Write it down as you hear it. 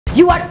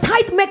Your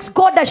tithe makes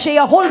God a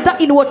shareholder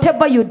in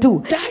whatever you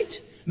do. Tithe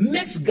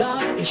makes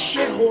God a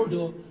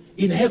shareholder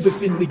in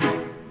everything we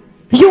do.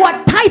 Your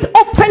tithe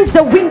opens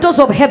the windows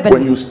of heaven.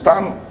 When you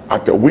stand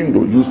at the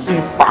window, you see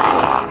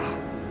far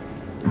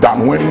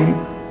than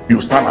when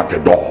you stand at the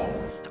door.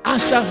 I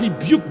shall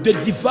rebuke the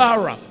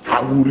devourer. I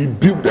will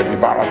rebuke the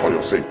devourer for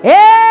your sake.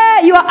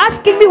 Hey, you are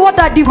asking me what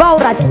are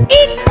devourers?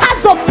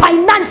 Eaters of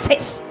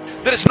finances.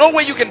 There is no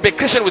way you can be a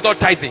Christian without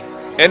tithing.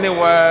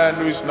 Anyone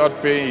who is not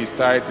paying his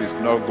tithe is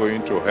not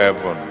going to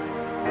heaven.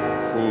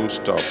 Full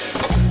stop.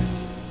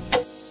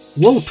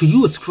 Woe to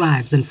you,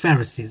 scribes and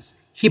Pharisees,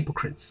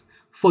 hypocrites,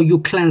 for you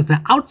cleanse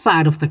the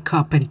outside of the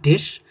cup and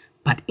dish,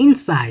 but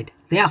inside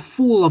they are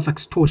full of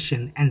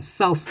extortion and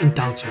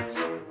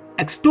self-indulgence.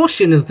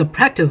 Extortion is the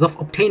practice of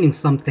obtaining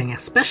something,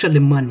 especially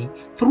money,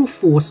 through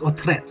force or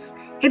threats.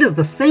 It is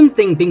the same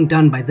thing being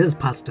done by these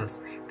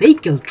pastors. They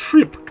guilt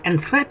trip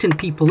and threaten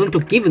people into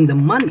giving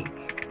them money.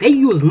 They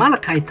use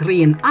Malachi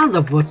 3 and other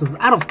verses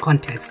out of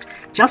context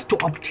just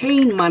to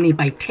obtain money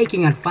by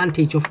taking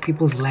advantage of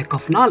people's lack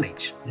of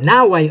knowledge.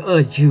 Now I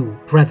urge you,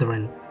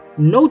 brethren,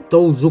 note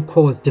those who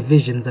cause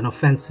divisions and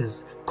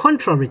offenses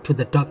contrary to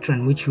the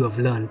doctrine which you have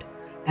learned,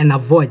 and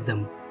avoid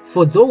them.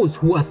 For those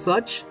who are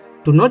such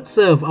do not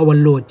serve our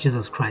Lord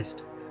Jesus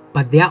Christ,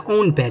 but their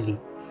own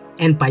belly,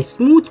 and by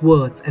smooth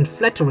words and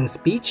flattering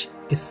speech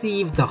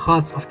deceive the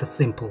hearts of the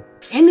simple.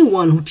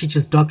 Anyone who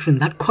teaches doctrine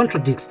that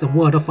contradicts the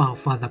word of our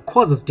Father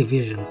causes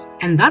divisions,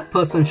 and that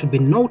person should be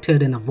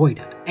noted and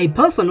avoided. A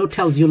person who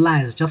tells you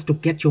lies just to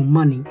get your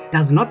money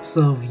does not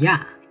serve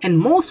Yah. And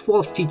most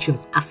false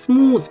teachers are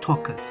smooth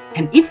talkers.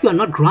 And if you are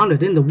not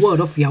grounded in the word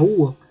of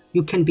Yahuwah,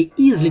 you can be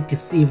easily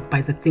deceived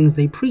by the things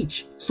they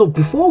preach. So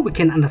before we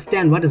can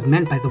understand what is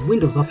meant by the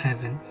windows of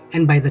heaven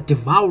and by the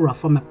devourer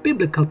from a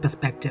biblical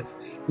perspective,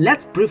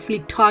 let's briefly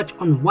touch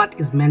on what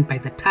is meant by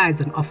the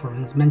tithes and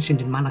offerings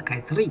mentioned in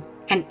Malachi 3.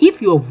 And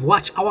if you have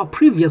watched our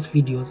previous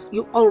videos,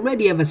 you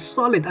already have a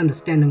solid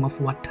understanding of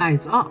what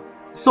tithes are.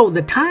 So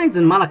the tithes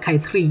in Malachi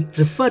 3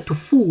 refer to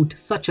food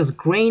such as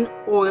grain,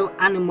 oil,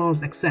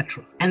 animals,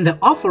 etc. And the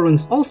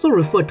offerings also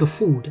refer to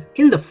food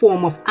in the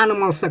form of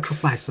animal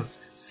sacrifices,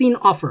 sin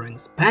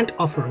offerings, burnt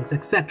offerings,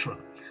 etc.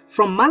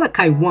 From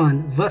Malachi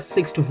 1 verse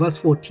 6 to verse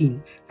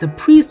 14, the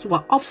priests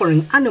were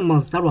offering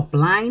animals that were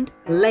blind,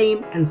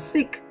 lame, and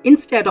sick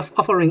instead of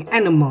offering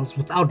animals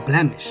without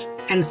blemish.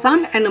 And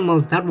some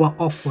animals that were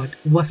offered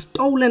were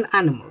stolen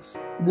animals.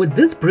 With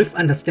this brief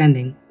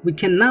understanding, we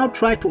can now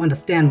try to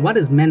understand what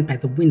is meant by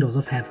the windows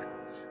of heaven.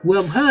 We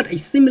have heard a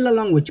similar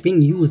language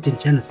being used in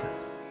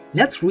Genesis.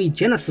 Let's read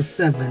Genesis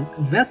 7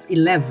 verse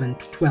 11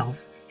 to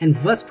 12 and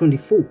verse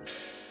 24,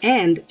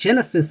 and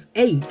Genesis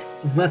 8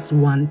 verse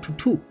 1 to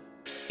 2.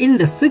 In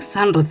the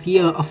 600th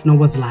year of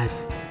Noah's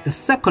life, the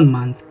second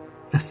month,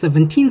 the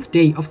 17th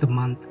day of the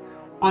month,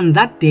 on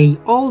that day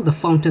all the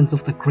fountains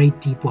of the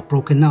great deep were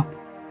broken up,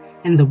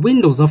 and the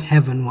windows of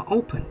heaven were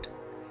opened.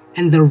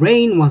 And the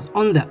rain was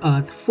on the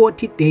earth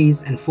 40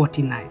 days and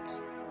 40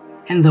 nights.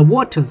 And the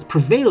waters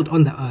prevailed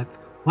on the earth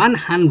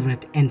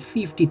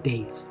 150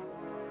 days.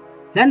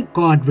 Then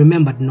God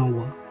remembered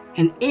Noah,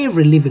 and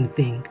every living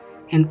thing,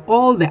 and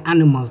all the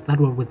animals that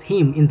were with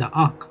him in the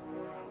ark.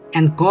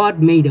 And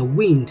God made a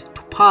wind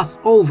to pass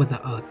over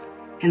the earth,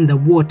 and the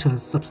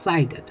waters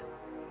subsided.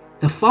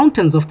 The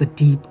fountains of the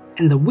deep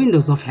and the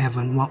windows of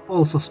heaven were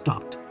also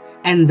stopped,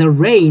 and the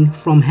rain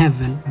from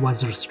heaven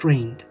was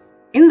restrained.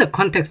 In the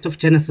context of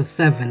Genesis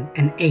 7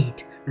 and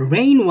 8,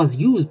 rain was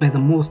used by the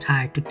Most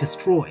High to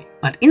destroy.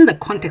 But in the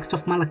context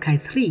of Malachi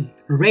 3,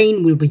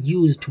 rain will be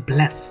used to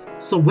bless.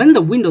 So when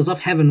the windows of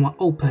heaven were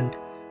opened,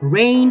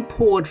 rain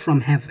poured from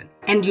heaven.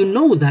 And you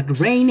know that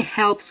rain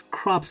helps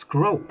crops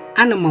grow,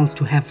 animals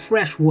to have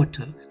fresh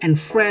water, and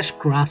fresh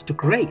grass to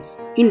graze.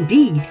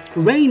 Indeed,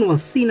 rain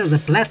was seen as a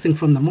blessing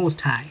from the Most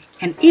High.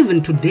 And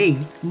even today,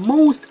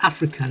 most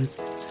Africans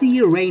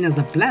see rain as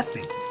a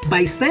blessing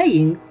by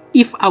saying,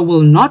 "If I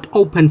will not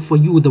open for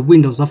you the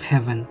windows of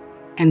heaven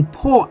and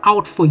pour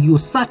out for you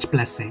such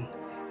blessing,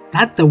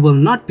 that there will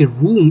not be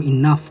room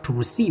enough to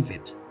receive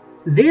it."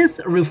 This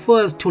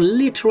refers to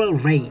literal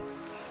rain.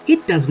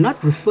 It does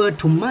not refer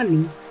to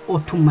money or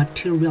to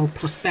material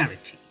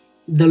prosperity.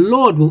 The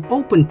Lord will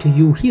open to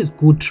you his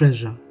good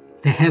treasure,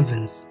 the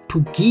heavens,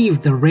 to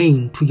give the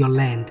rain to your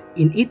land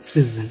in its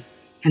season,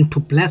 and to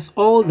bless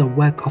all the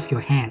work of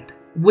your hand.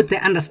 With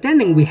the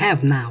understanding we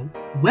have now,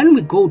 when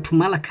we go to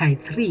Malachi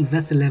 3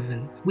 verse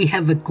 11, we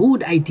have a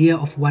good idea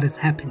of what is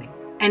happening.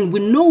 And we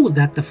know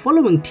that the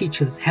following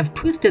teachers have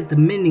twisted the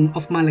meaning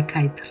of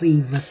Malachi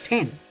 3 verse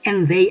 10,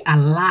 and they are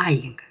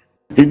lying.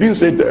 He didn't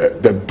say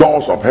the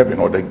doors of heaven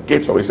or the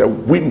gates of it, he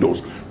said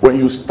windows. When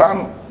you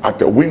stand at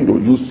the window,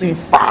 you see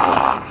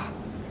far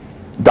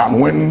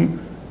than when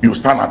you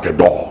stand at the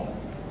door.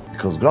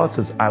 Because God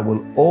says, I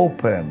will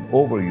open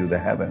over you the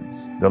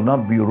heavens. There'll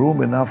not be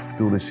room enough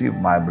to receive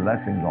my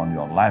blessings on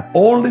your life.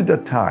 Only the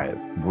tithe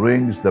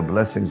brings the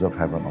blessings of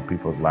heaven on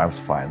people's lives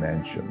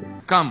financially.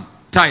 Come,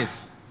 tithe.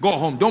 Go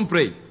home. Don't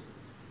pray.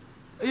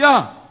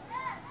 Yeah.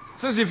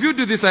 Says if you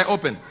do this, I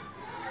open.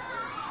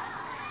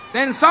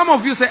 Then some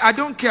of you say, I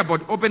don't care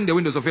about open the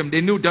windows of heaven.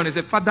 They kneel down and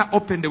say, Father,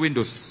 open the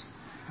windows.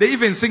 They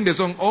even sing the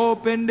song,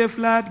 open the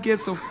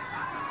floodgates of...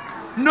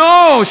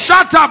 No,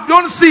 shut up,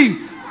 don't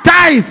sing.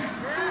 Tithe.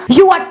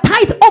 Your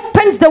tithe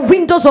opens the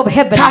windows of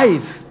heaven.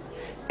 Tithe.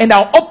 And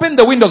I'll open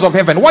the windows of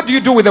heaven. What do you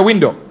do with the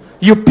window?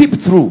 You peep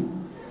through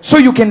so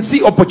you can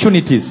see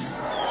opportunities.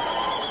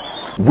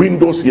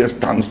 Windows here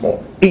stands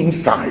for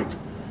inside.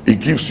 It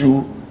gives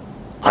you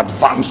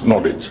advanced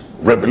knowledge,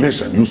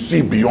 revelation. You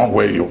see beyond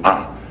where you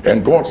are.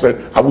 And God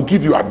said, I will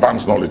give you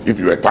advanced knowledge if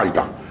you're a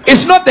tither.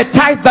 It's not the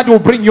tithe that will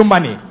bring you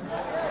money.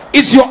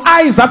 It's your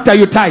eyes after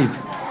you tithe.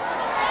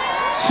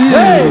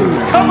 Hey,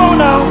 come on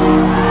now.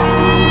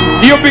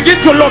 You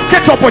begin to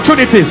locate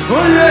opportunities.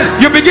 Oh,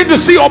 yes. You begin to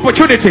see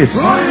opportunities.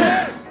 Oh,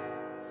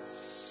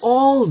 yes.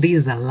 All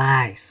these are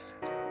lies.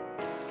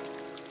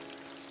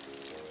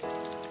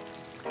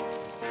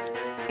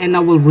 And I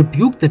will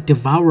rebuke the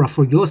devourer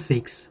for your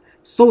sakes,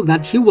 so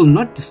that he will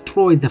not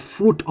destroy the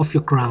fruit of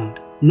your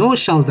ground, nor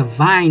shall the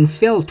vine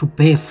fail to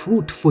bear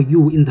fruit for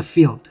you in the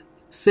field,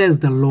 says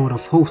the Lord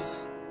of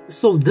hosts.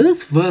 So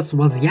this verse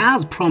was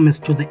Yah's promise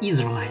to the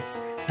Israelites,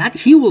 that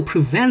he will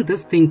prevent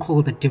this thing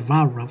called the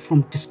devourer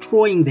from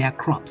destroying their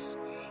crops.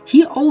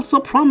 He also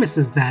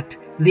promises that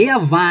their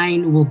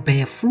vine will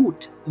bear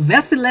fruit.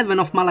 Verse 11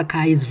 of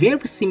Malachi is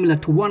very similar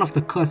to one of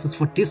the curses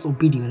for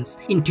disobedience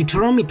in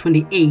Deuteronomy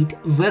 28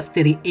 verse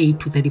 38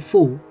 to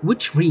 34,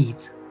 which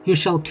reads, You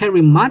shall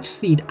carry much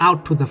seed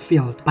out to the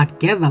field, but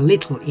gather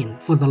little in,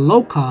 for the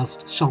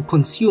locust shall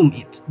consume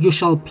it. You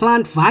shall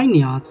plant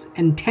vineyards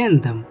and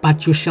tend them,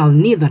 but you shall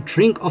neither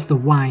drink of the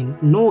wine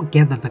nor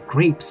gather the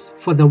grapes,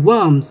 for the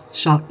worms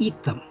shall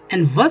eat them.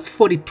 And verse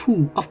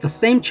 42 of the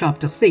same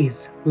chapter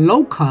says,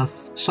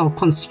 Locusts shall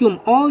consume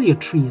all your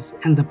trees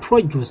and the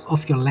produce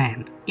of your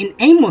land. In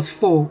Amos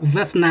 4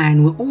 verse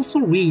 9 we also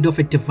read of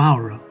a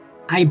devourer.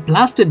 I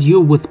blasted you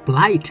with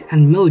blight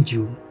and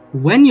mildew.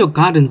 When your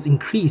gardens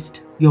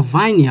increased, your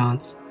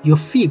vineyards, your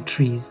fig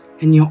trees,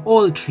 and your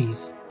olive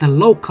trees, the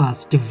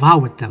locusts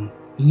devoured them.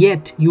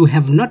 Yet you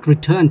have not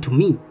returned to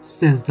me,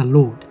 says the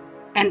Lord.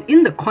 And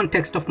in the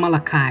context of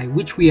Malachi,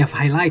 which we have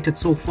highlighted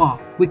so far,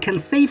 we can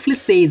safely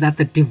say that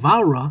the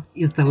devourer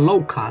is the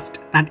locust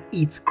that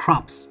eats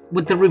crops.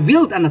 With the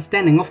revealed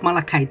understanding of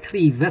Malachi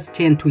 3 verse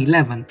 10 to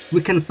 11,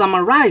 we can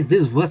summarize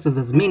these verses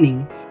as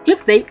meaning,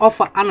 if they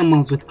offer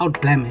animals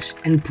without blemish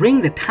and bring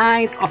the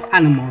tithes of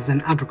animals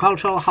and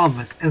agricultural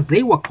harvest as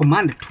they were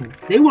commanded to,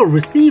 they will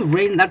receive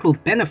rain that will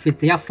benefit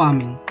their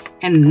farming,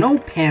 and no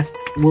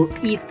pests will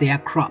eat their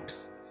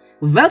crops.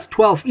 Verse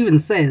 12 even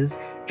says,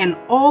 And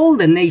all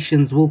the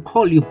nations will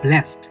call you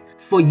blessed,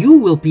 for you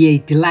will be a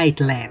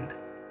delight land,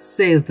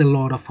 says the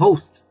Lord of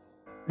hosts.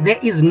 There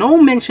is no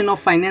mention of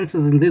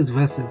finances in these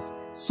verses,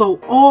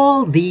 so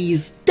all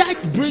these...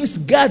 That brings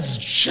God's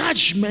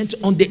judgment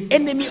on the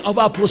enemy of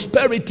our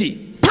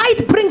prosperity.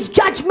 Tithe brings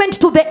judgment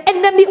to the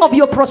enemy of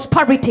your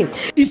prosperity.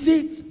 You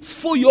see,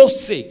 for your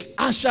sake,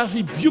 I shall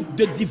rebuke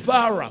the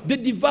devourer. The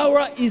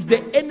devourer is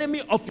the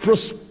enemy of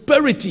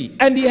prosperity,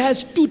 and he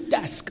has two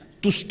tasks: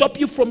 to stop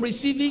you from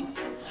receiving,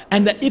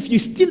 and that if you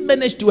still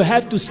manage to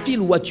have, to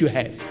steal what you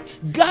have.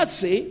 God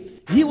say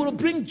he will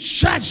bring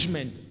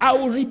judgment. I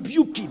will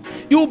rebuke him.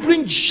 He will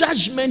bring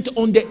judgment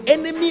on the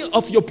enemy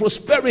of your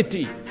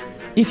prosperity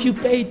if you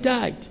pay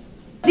tithe.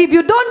 If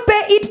you don't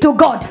pay it to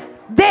God,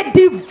 the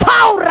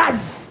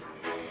devourers.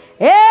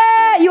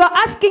 Hey, you are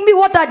asking me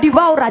what are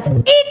devourers?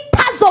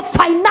 Eaters of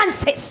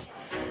finances.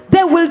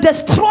 They will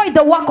destroy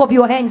the work of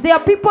your hands. There are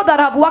people that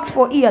have worked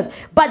for years,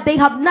 but they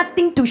have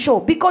nothing to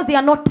show because they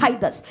are not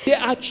tithers. There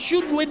are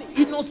children,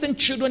 innocent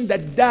children,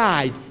 that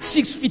died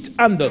 6 feet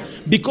under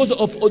because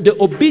of the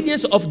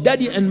obedience of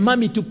daddy and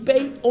mommy to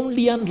pay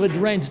only 100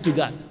 rand to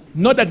God.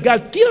 Not that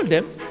God killed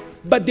them,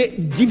 but the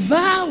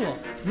devourer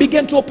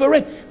began to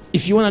operate.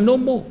 If you want to know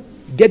more,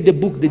 get the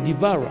book, The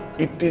Devourer.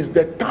 It is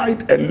the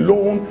tithe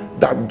alone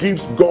that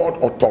gives God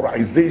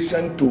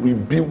authorization to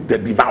rebuke the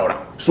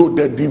devourer. So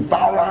the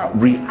devourer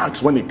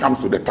reacts when it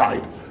comes to the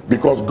tithe,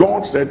 because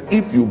God said,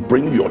 if you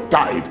bring your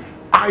tithe,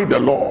 I the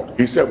Lord,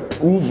 he said,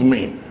 prove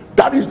me.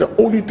 That is the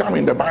only time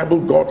in the Bible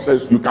God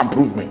says, you can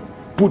prove me,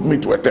 put me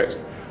to a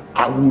test.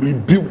 I will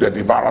rebuke the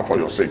devourer for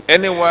your sake.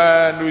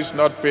 Anyone who is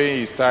not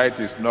paying his tithe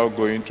is not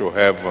going to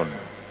heaven.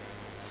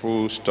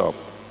 Full stop.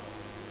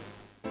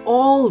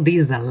 All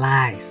these are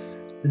lies.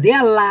 They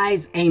are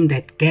lies aimed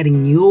at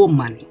getting your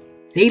money.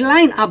 They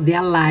line up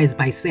their lies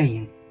by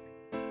saying,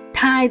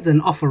 tithes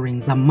and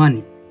offerings are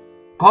money.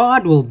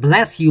 God will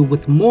bless you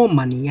with more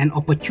money and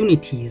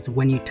opportunities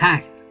when you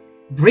tithe.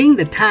 Bring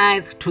the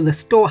tithe to the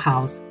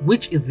storehouse,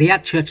 which is their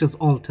church's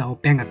altar or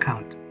bank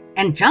account.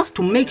 And just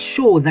to make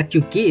sure that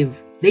you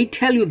give, they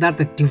tell you that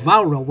the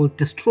devourer will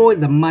destroy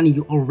the money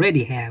you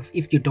already have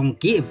if you don't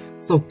give.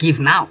 So give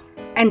now.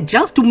 And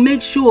just to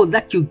make sure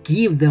that you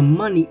give them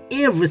money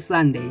every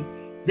Sunday,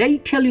 they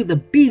tell you the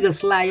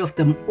biggest lie of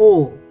them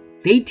all.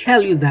 They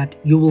tell you that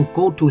you will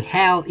go to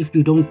hell if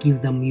you don't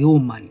give them your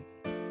money.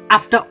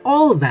 After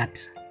all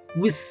that,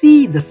 we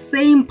see the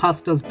same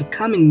pastors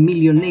becoming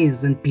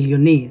millionaires and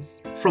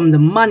billionaires from the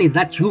money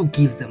that you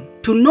give them.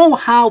 To know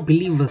how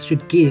believers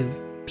should give,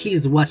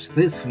 please watch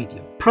this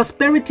video.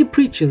 Prosperity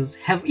preachers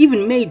have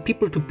even made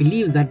people to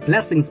believe that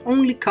blessings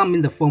only come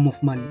in the form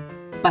of money.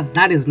 But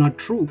that is not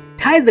true.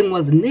 Tithing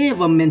was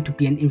never meant to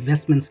be an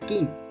investment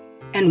scheme.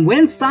 And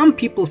when some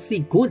people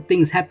see good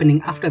things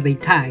happening after they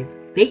tithe,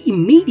 they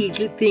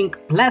immediately think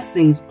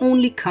blessings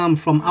only come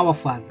from our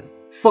Father,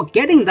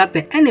 forgetting that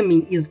the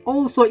enemy is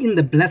also in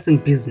the blessing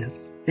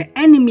business. The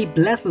enemy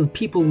blesses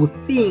people with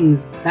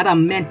things that are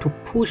meant to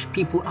push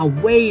people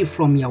away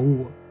from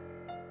Yahuwah.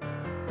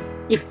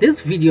 If this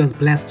video has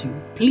blessed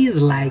you,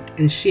 please like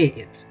and share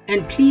it.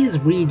 And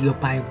please read your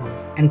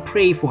Bibles and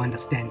pray for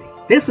understanding.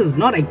 This is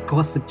not a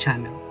gossip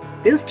channel.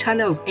 This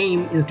channel's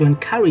aim is to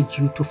encourage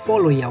you to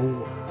follow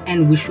Yahuwah,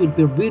 and we should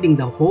be reading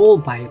the whole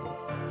Bible,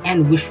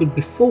 and we should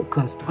be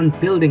focused on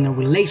building a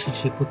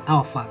relationship with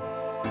our Father.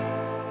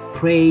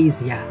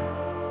 Praise Yah.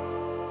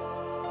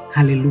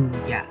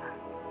 Hallelujah.